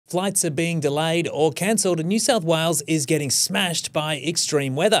Flights are being delayed or cancelled, and New South Wales is getting smashed by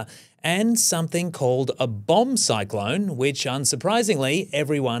extreme weather and something called a bomb cyclone, which unsurprisingly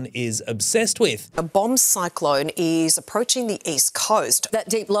everyone is obsessed with. A bomb cyclone is approaching the east coast. That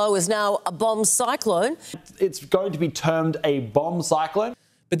deep low is now a bomb cyclone. It's going to be termed a bomb cyclone.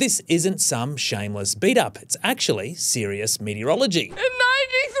 But this isn't some shameless beat-up. It's actually serious meteorology. In 93!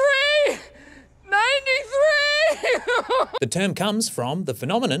 The term comes from the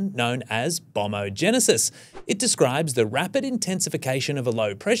phenomenon known as bombogenesis. It describes the rapid intensification of a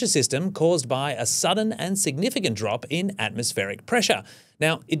low-pressure system caused by a sudden and significant drop in atmospheric pressure.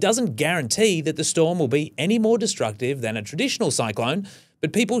 Now, it doesn't guarantee that the storm will be any more destructive than a traditional cyclone,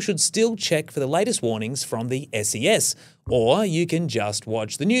 but people should still check for the latest warnings from the SES. Or you can just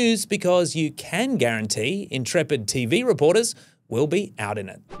watch the news, because you can guarantee intrepid TV reporters will be out in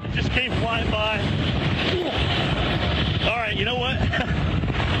it. Just keep flying by. All right, you know what?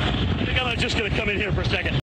 I think I'm just going to come in here for a second.